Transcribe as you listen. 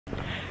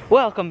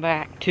Welcome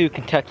back to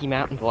Kentucky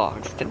Mountain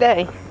Vlogs.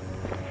 Today,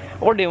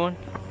 we're doing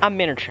a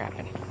minnow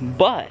trapping,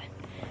 but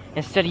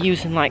instead of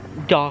using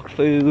like dog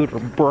food or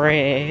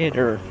bread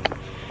or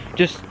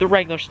just the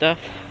regular stuff.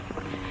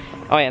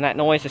 Oh yeah, and that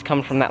noise is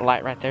coming from that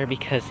light right there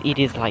because it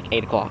is like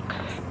 8 o'clock.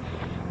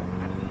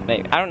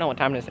 Maybe. I don't know what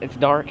time it is. It's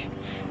dark,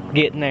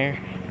 getting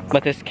there,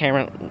 but this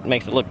camera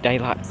makes it look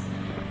daylight.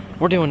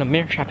 We're doing a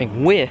minnow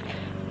trapping with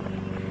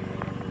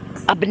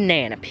a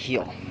banana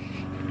peel.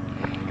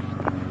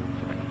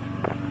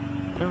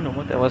 I don't know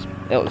what that was.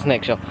 That was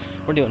next show.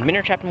 We're doing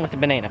minnow trapping with a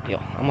banana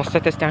peel. I'm gonna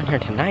set this down here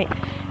tonight,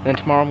 and then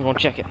tomorrow I'm gonna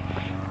check it.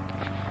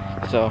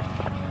 So,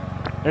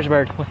 there's a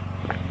bird.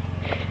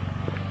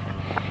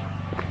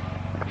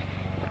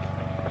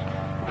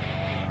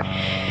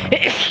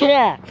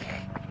 Yeah.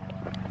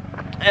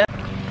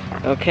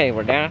 Okay,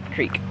 we're down at the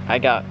creek. I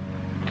got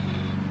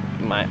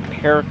my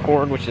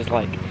paracord, which is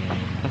like,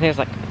 I think it's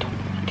like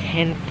a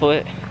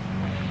 10-foot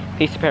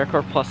piece of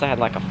paracord, plus I had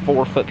like a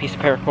 4-foot piece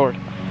of paracord.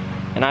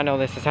 And I know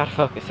this is out of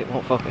focus, it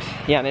won't focus.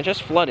 Yeah, and it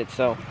just flooded,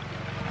 so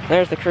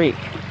there's the creek.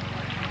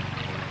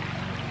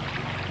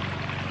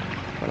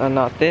 Well,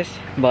 not this,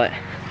 but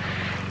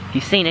if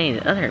you've seen any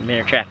of the other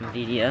minnow trapping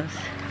videos,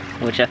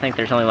 which I think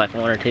there's only like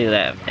 1 or 2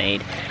 that I've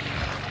made,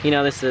 you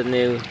know this is a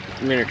new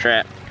minnow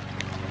trap.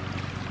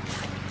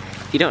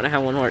 If you don't know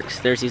how one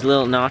works, there's these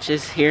little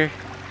notches here.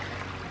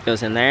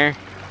 Goes in there,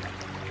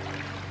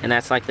 and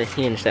that's like the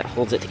hinge that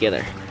holds it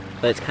together.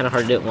 But it's kind of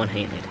hard to do it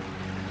one-handed.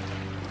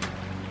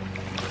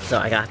 So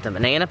I got the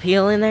banana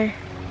peel in there.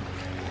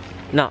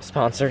 Not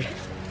sponsored.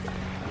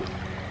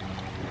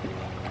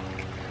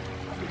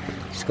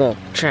 Just gonna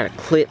try to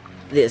clip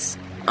this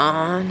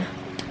on.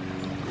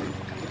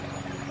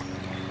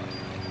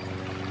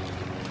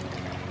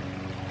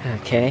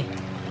 Okay.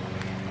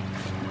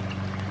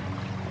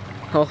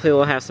 Hopefully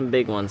we'll have some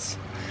big ones.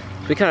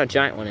 We got a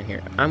giant one in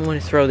here. I'm going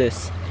to throw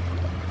this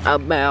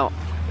about.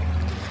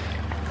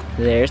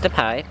 There's the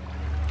pipe.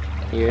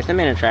 Here's the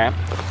minnow trap.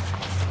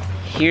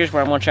 Here's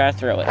where I'm gonna try to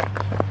throw it.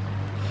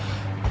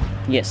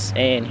 Yes,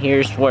 and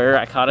here's where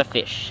I caught a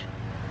fish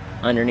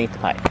underneath the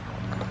pipe.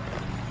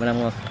 But I'm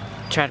gonna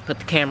try to put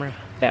the camera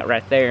about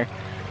right there,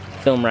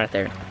 film right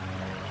there.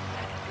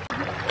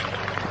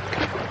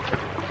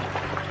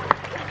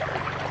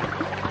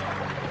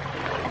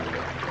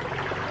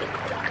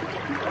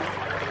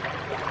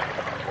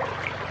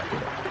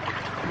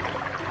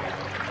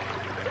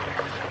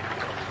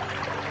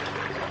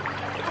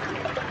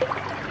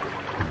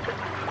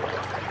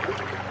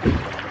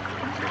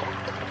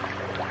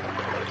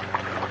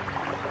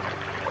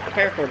 The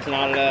paracord's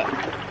knotted up.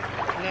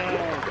 No.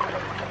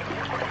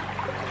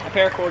 The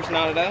paracord's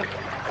knotted up.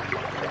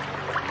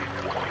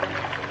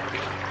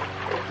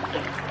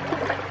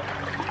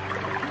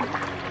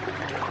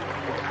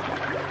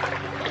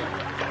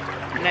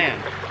 Now.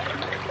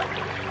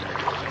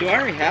 Do I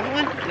already have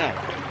one? No.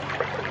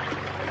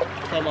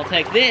 So I'm gonna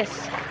take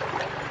this.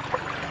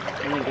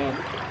 And then go.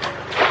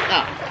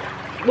 Ah.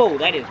 Whoa,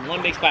 that is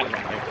one big spider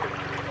right there.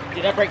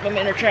 Did I break my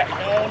minnow trap?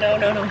 No, no,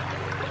 no, no.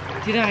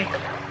 Did I?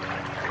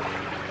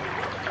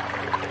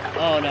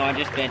 Oh no, I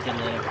just bent it a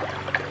little.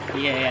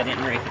 Yeah, I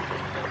didn't break it.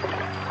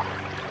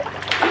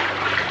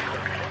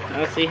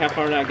 Let's see how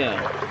far did I go.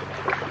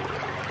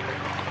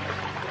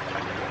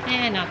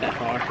 Eh, not that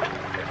far.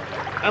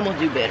 I'm gonna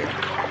do better.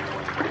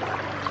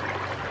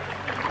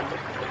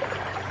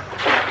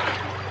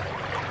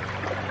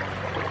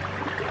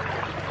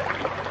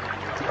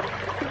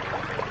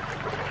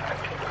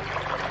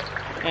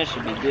 That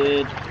should be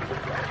good.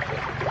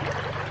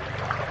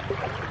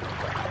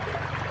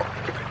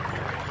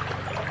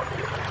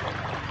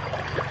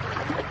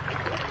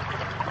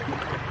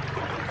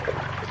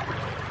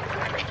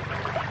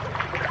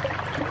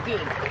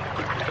 Good.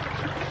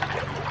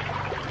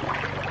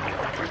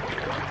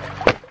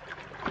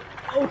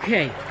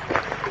 Okay.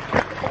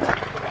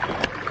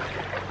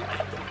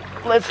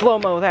 Let's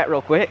slow-mo that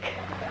real quick.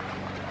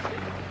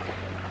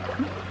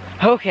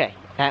 Okay,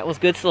 that was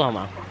good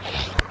slow-mo.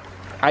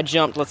 I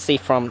jumped, let's see,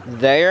 from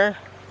there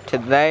to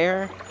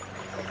there,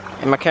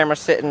 and my camera's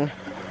sitting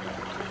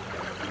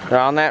right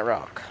on that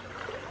rock.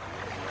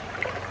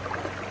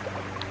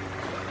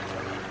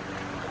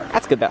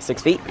 That's good, about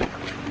 6 feet.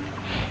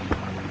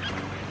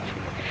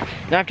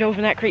 Now I've dove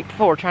in that creek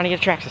before trying to get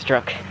a traxxas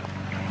struck.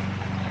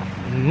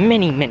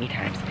 Many, many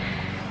times.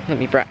 Let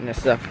me brighten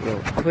this up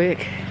real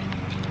quick.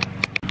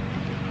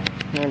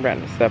 Let me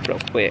brighten this up real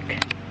quick.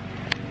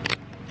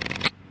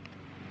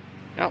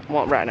 Oh,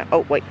 won't brighten up.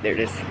 Oh, wait, there it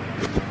is.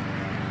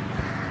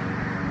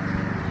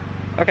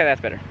 Okay,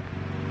 that's better.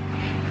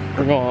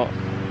 We're gonna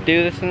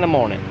do this in the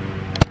morning.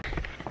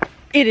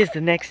 It is the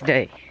next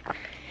day,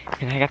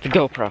 and I got the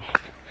GoPro.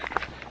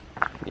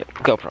 Yep,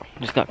 GoPro,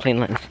 just got clean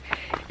lens.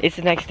 It's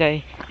the next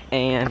day,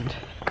 and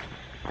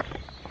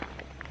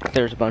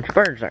there's a bunch of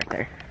birds right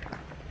there.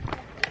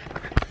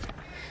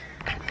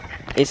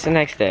 It's the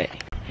next day.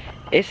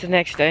 It's the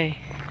next day.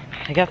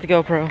 I got the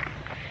GoPro,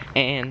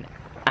 and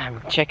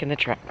I'm checking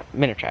the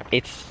minnow trap.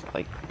 It's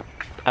like,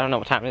 I don't know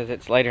what time it is.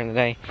 It's later in the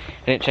day.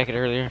 I didn't check it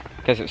earlier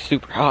because it's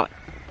super hot.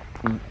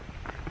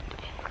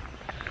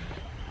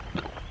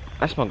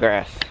 I smell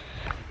grass.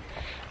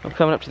 I'm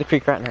coming up to the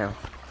creek right now.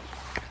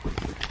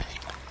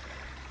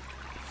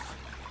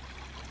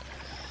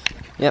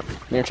 Yep,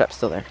 minnow trap's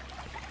still there.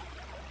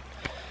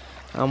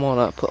 I'm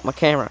gonna put my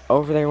camera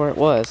over there where it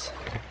was,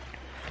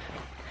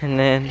 and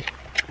then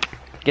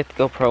get the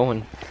GoPro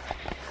and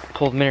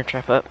pull the minnow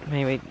trap up.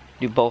 Maybe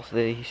do both of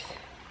these.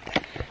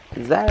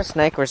 Is that a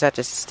snake or is that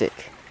just a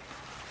stick?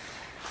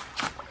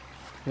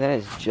 That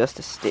is just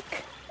a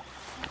stick.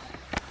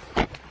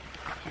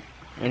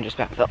 And just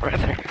about fell right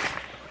there.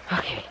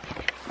 Okay.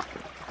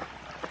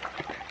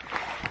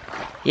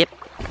 Yep,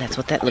 that's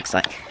what that looks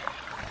like.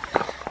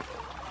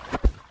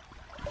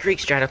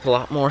 Creek's dried up a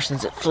lot more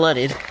since it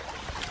flooded.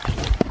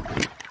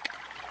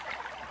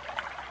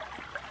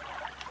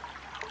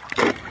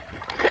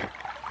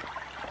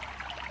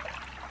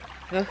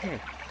 Okay.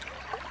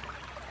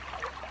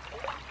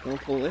 We'll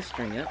pull this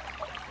string up.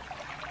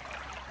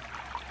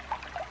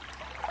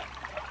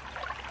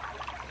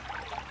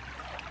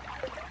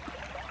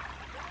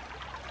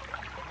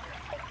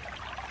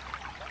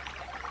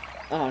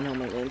 Oh no,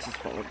 my lens is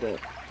fogged up.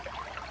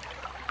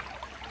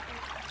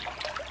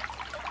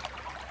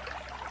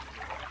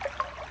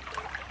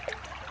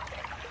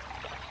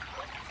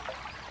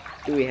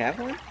 Do we have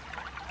one?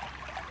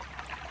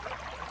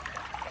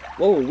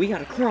 Whoa, we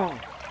got a crawl.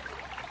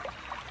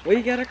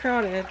 We got a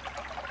crawdad.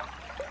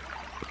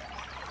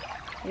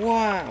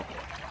 Wow.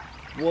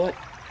 What?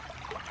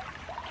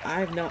 I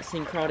have not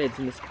seen crawdads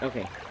in this.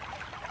 Okay.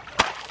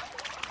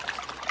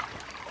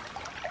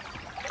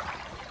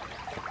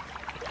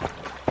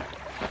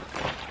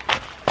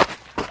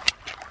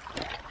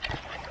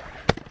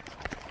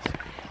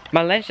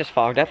 My lens just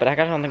fogged up, but I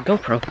got it on the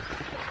GoPro.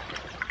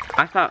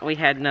 I thought we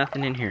had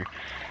nothing in here.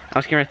 I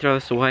was gonna throw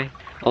this away.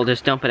 I'll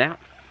just dump it out.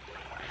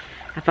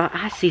 I thought,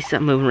 I see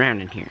something moving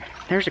around in here.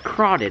 There's a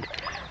crawdad.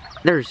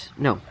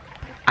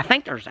 I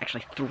think there's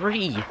actually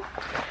 3.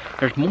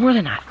 There's more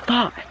than I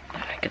thought.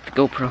 I got the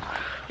GoPro.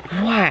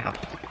 Wow.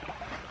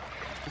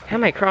 How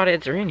many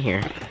crawdads are in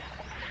here?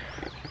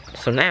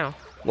 So now,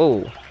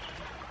 whoa.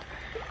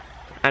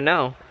 I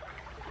know.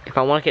 If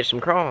I want to catch some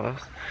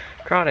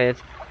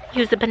crawdads,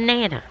 use the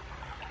banana.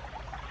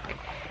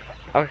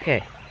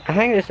 Okay. I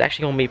think this is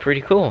actually going to be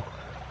pretty cool.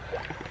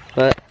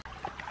 But,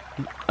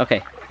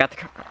 okay. Got the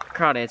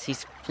crawdads.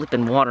 He's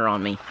flipping water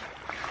on me.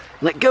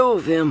 Let go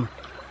of him.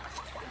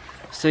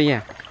 So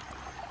yeah.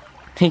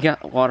 He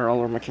got water all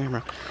over my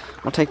camera.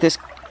 I'll take this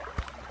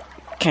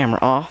camera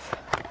off.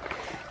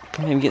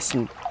 And maybe get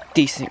some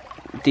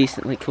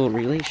decently cool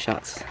release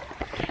shots.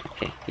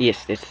 Okay.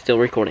 Yes, it's still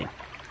recording.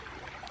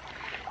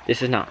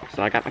 This is not.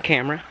 So I got my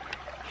camera.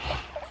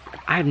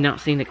 I have not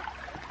seen a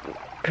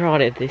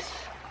crawdad this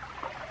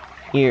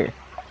year.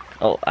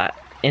 Oh,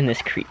 in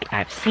this creek.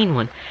 I've seen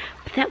one,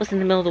 but that was in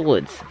the middle of the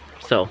woods.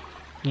 So,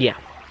 yeah.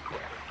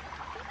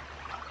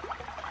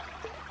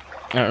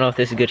 I don't know if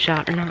this is a good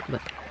shot or not,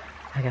 but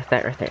I got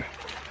that right there.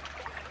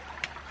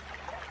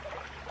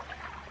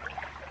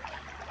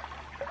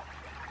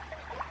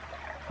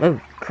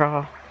 Move,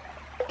 crawl.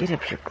 Get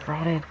up here,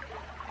 crawdad.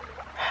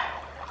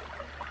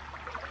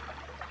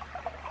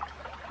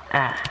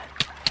 Ah.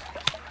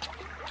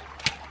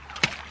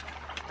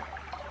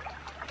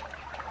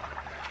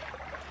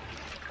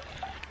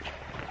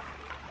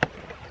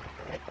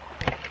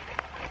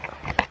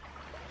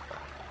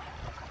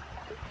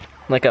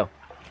 Let go.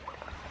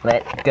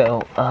 Let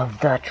go of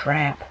the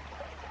trap.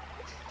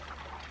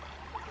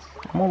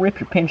 I'm gonna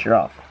rip your pincher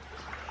off.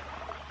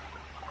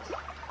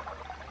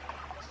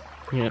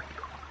 Yep.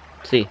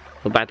 See,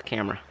 we'll bite the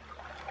camera.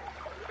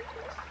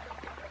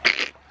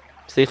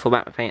 See if we'll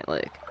bite my pant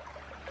leg.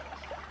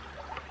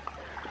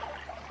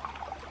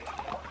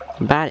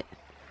 Bite it.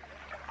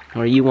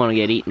 Or you want to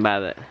get eaten by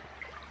the...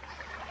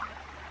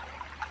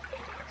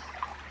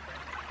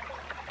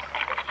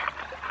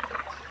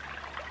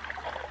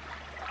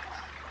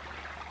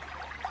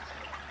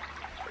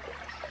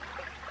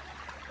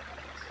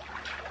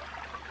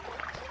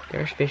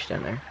 There's fish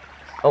down there.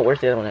 Oh,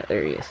 where's the other one?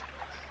 There he is.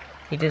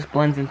 He just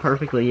blends in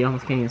perfectly. You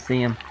almost can't even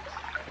see him.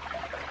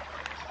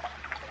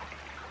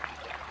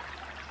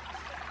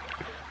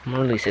 I'm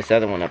gonna release this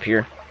other one up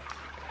here.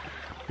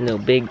 The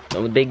big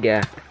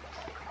guy.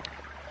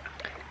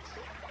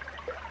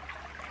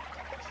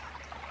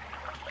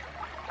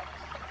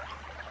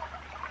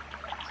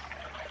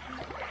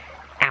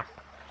 Ow!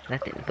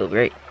 That didn't feel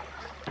great.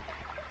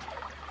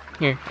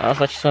 Here, I'll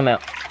just let you swim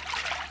out.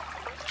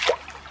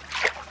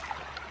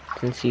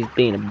 Since he's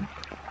being a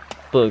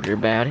booger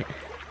about it.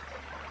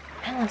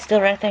 That one's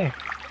still right there.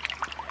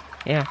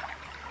 Yeah.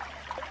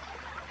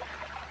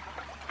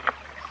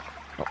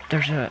 Oh,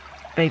 there's a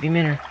baby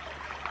minnow.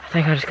 I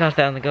think I just got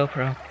that on the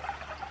GoPro.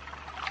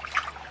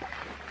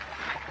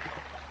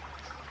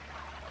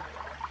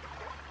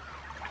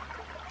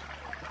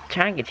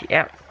 Try and get you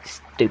out,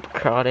 stupid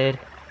crawdad.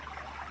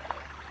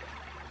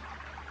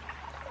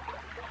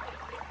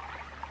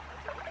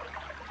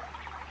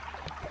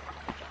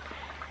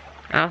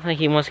 I don't think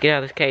he wants to get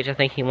out of this cage. I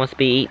think he wants to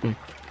be eaten.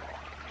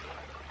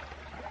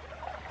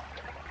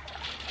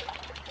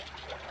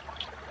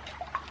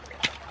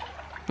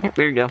 Yep,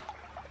 there you go.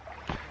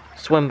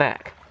 swim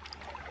back.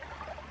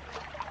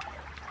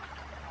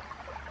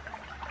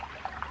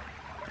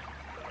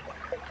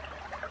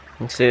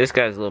 You see, this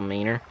guy's a little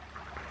meaner.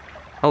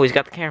 Oh, he's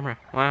got the camera.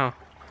 Wow.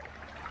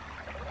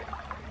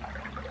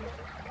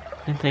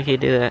 Didn't think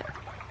he'd do that.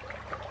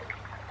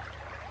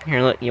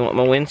 Here, look, you want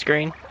my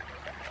windscreen?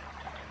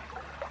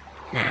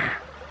 Nah.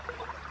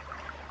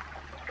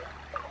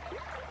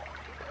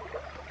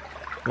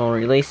 I'm gonna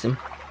release him.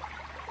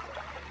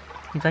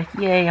 He's like,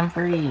 yay, I'm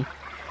free.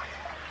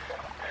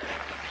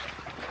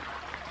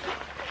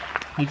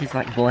 He just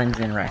like blends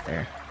in right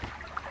there.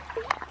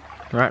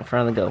 Right in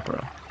front of the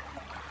GoPro.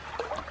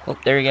 Oh,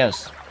 there he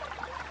goes.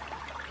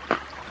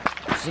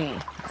 Let's see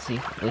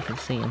if we can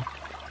see him.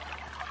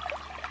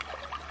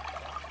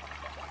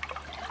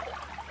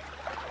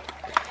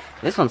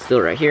 This one's still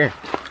right here.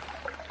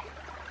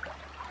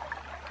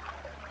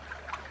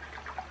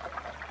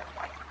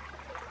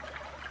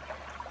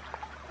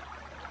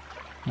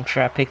 I'll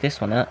try to pick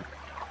this one up.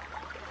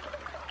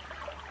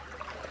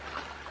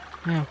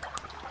 Yeah.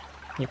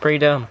 You're pretty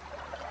dumb.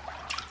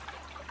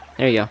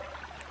 There you go.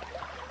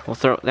 We'll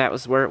throw, that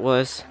was where it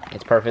was.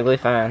 It's perfectly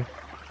fine.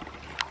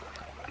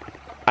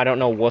 I don't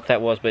know what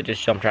that was, but it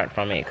just jumped right in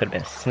front of me. It could have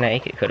been a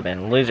snake, it could have been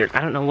a lizard.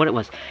 I don't know what it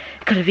was.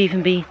 It could have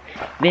even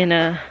been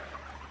a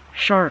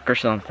shark or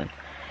something.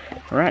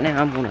 Right now,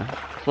 I'm gonna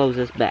close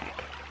this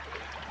back.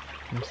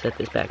 I'm gonna set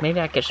this back. Maybe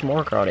I can catch some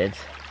more crawdads.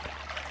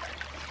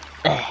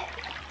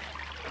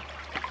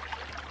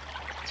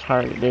 It's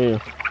hard to do.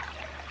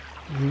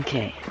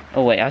 Okay.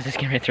 Oh wait, I was just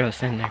gonna throw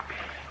this in there.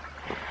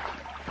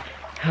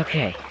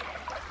 Okay.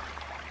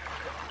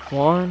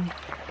 1,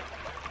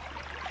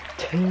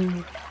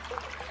 2,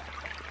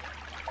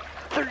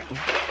 3.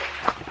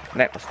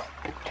 That was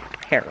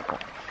terrible.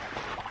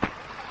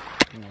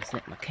 I'm gonna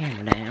set my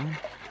camera down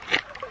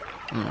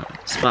on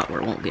a spot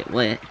where it won't get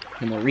wet,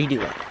 and we'll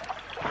redo it.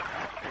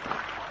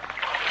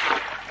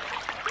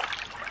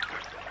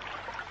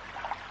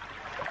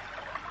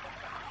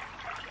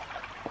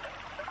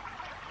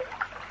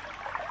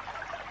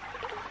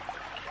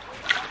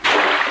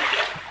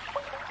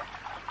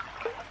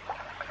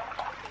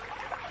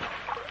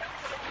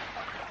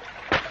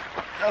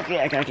 Okay,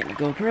 I gotta get my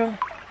GoPro.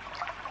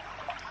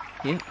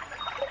 Yep.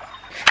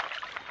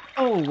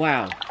 Oh,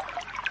 wow.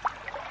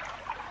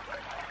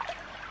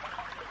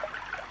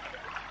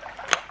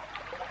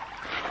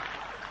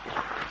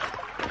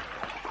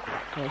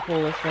 Can I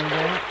pull this one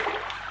back?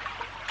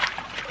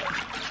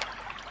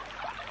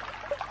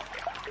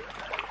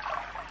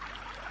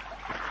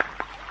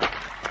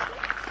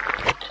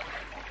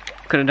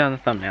 Could have done the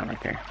thumbnail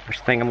right there.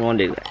 First thing I'm gonna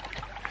do that.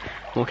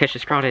 We'll catch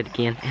this crawdad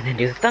again and then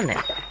do the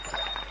thumbnail.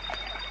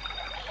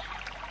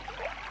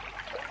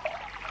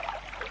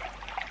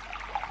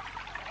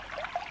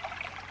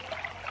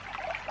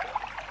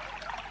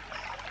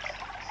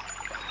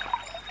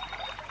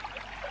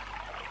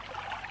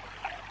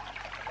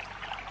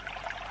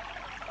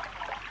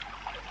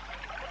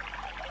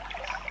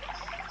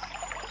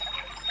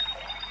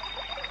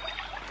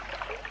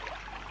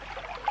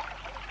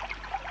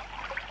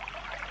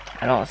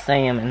 I don't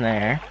see him in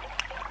there.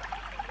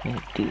 Let me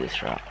do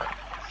this rock.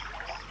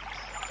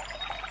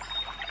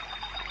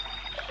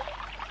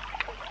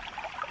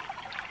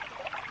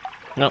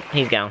 Nope,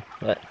 he's gone,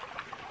 but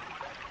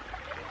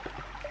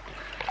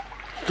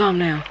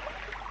thumbnail.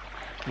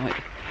 Wait.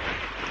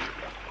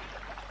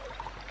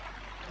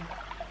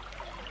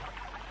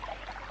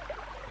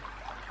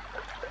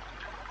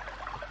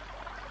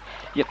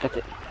 Yep, that's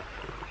it.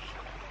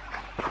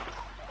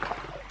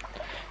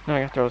 Now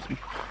I gotta throw this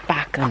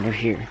back under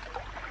here.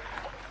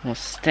 We'll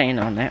stand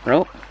on that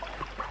rope.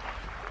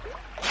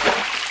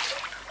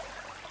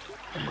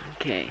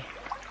 Okay.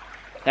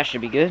 That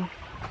should be good.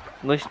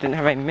 At least it didn't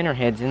have any minnow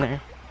heads in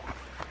there.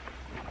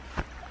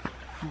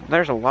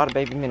 There's a lot of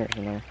baby minnows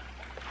in there.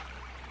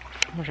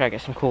 I wish I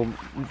get some cool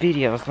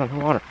videos on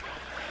the water.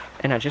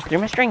 And I just threw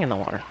my string in the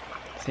water.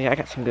 See, I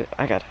got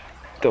a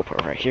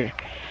GoPro right here.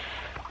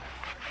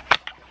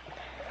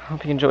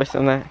 Hope you enjoy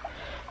some of that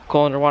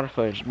cool underwater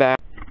footage. Bye.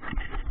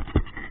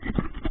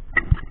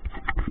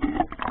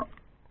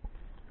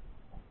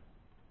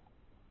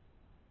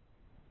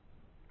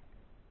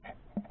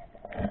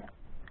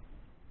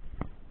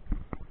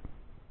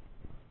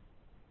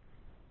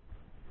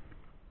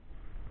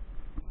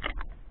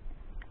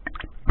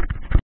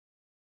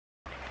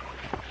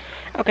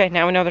 Okay,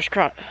 now we know there's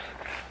stupid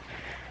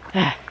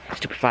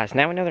flies.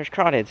 Now we know there's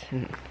crawdads.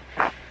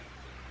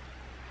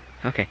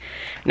 Okay,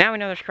 now we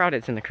know there's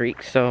crawdads in the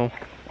creek, so I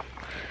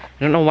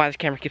don't know why this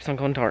camera keeps on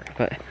going dark,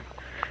 but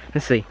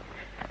let's see.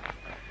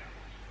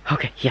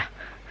 Okay, yeah.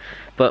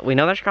 But we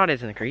know there's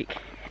crawdads in the creek,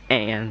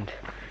 and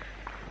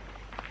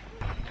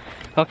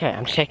okay,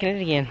 I'm checking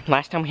it again.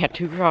 Last time we had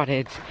 2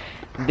 crawdads.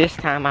 This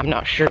time I'm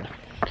not sure.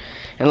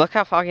 And look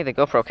how foggy the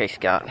GoPro case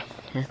got.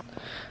 Here.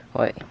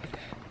 Wait.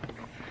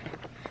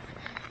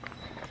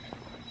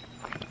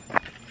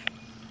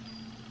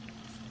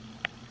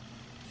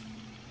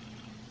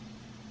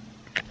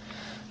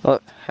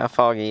 Look how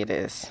foggy it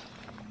is.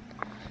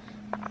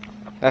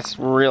 That's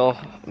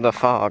the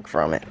fog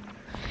from it.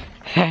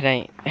 That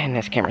ain't, and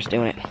this camera's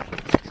doing it.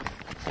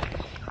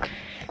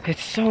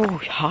 It's so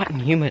hot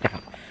and humid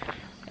out.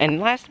 And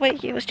last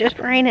week it was just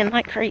raining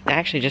like crazy.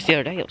 Actually, just the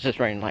other day it was just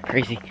raining like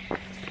crazy.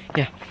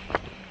 Yeah.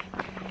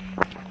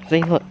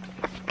 See, look.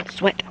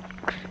 Sweat.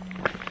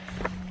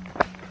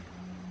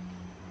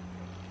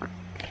 I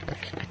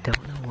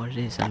don't know what it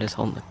is. I'm just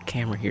holding the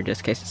camera here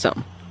just in case it's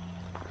something.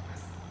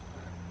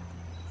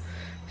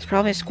 It's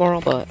probably a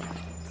squirrel, but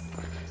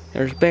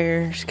there's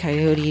bears,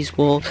 coyotes,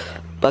 wolves,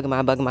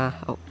 bug-a-my.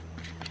 Oh.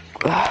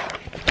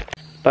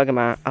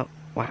 Bug-a-my. Oh,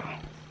 wow.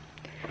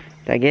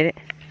 Did I get it?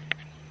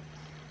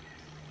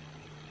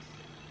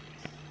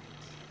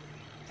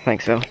 I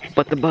think so.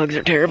 But the bugs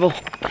are terrible.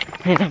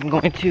 And I'm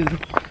going to...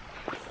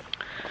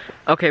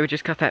 Okay, we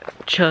just caught that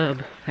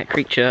chub. That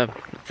creek chub.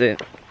 That's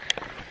it.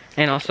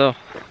 And also,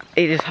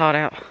 it is hot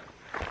out.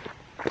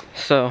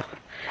 So,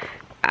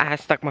 I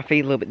stuck my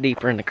feet a little bit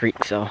deeper in the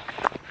creek, so...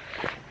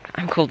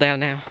 I'm cooled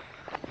down now.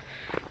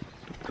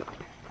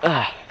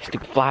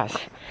 Stupid flies.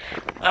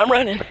 I'm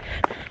running.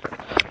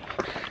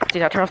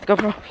 Did I turn off the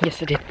GoPro?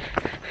 Yes, I did.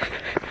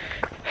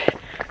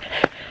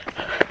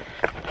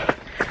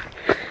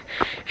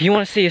 If you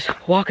want to see us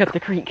walk up the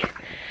creek,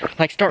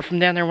 like start from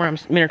down there where I'm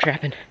minnow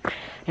trapping,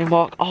 and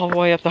walk all the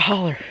way up the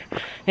holler,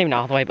 maybe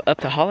not all the way, but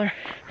up the holler,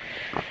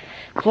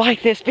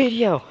 like this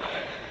video.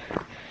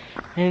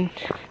 And,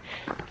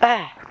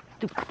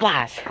 stupid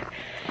flies.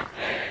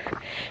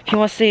 If you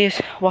want to see us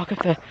walk up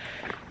the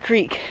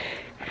creek,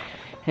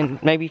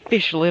 and maybe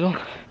fish a little,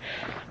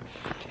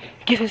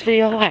 give this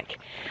video a like.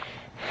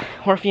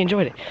 Or if you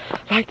enjoyed it,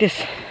 like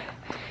this.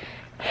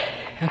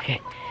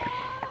 Okay.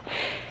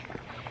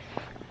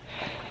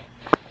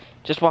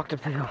 Just walked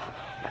up the hill.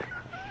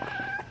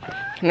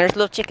 And there's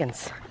little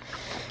chickens.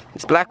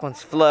 This black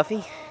one's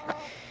Fluffy.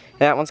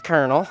 That one's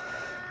Colonel.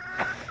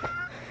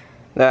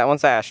 That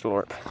one's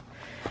Ashthorpe.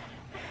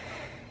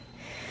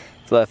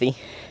 Fluffy.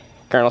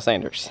 Colonel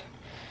Sanders.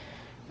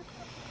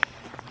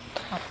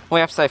 What do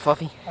you have to say,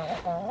 Fluffy?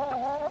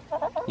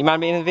 You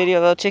mind being in the video,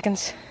 little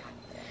chickens?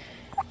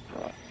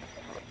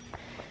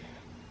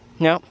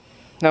 No?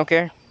 Don't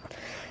care?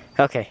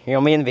 Okay, you're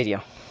gonna be in the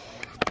video.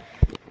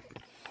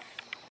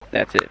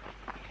 That's it.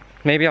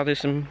 Maybe I'll do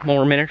some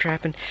more minnow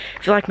trapping.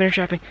 If you like minnow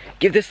trapping,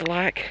 give this a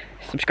like,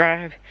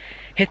 subscribe,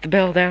 hit the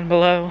bell down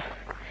below,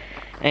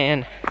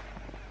 and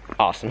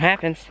awesome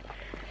happens.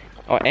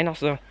 Oh, and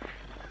also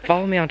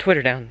follow me on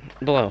Twitter down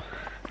below,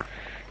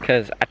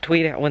 because I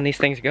tweet out when these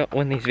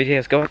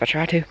videos go up. I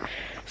try to,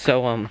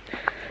 so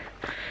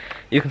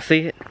you can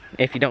see it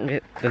if you don't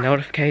get the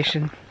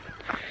notification.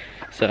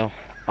 So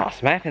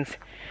awesome happens.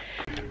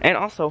 And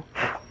also,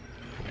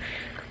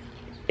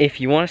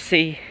 if you want to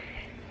see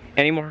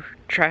any more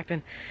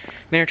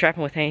minnow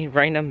trapping with any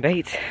random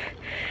baits,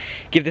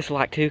 give this a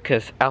like too,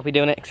 because I'll be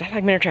doing it, because I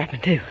like minnow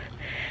trapping too.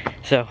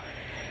 So,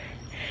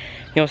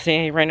 you want to see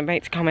any random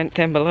baits, comment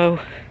them below,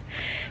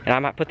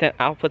 and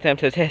I'll put them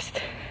to the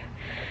test.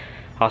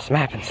 Awesome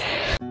happens.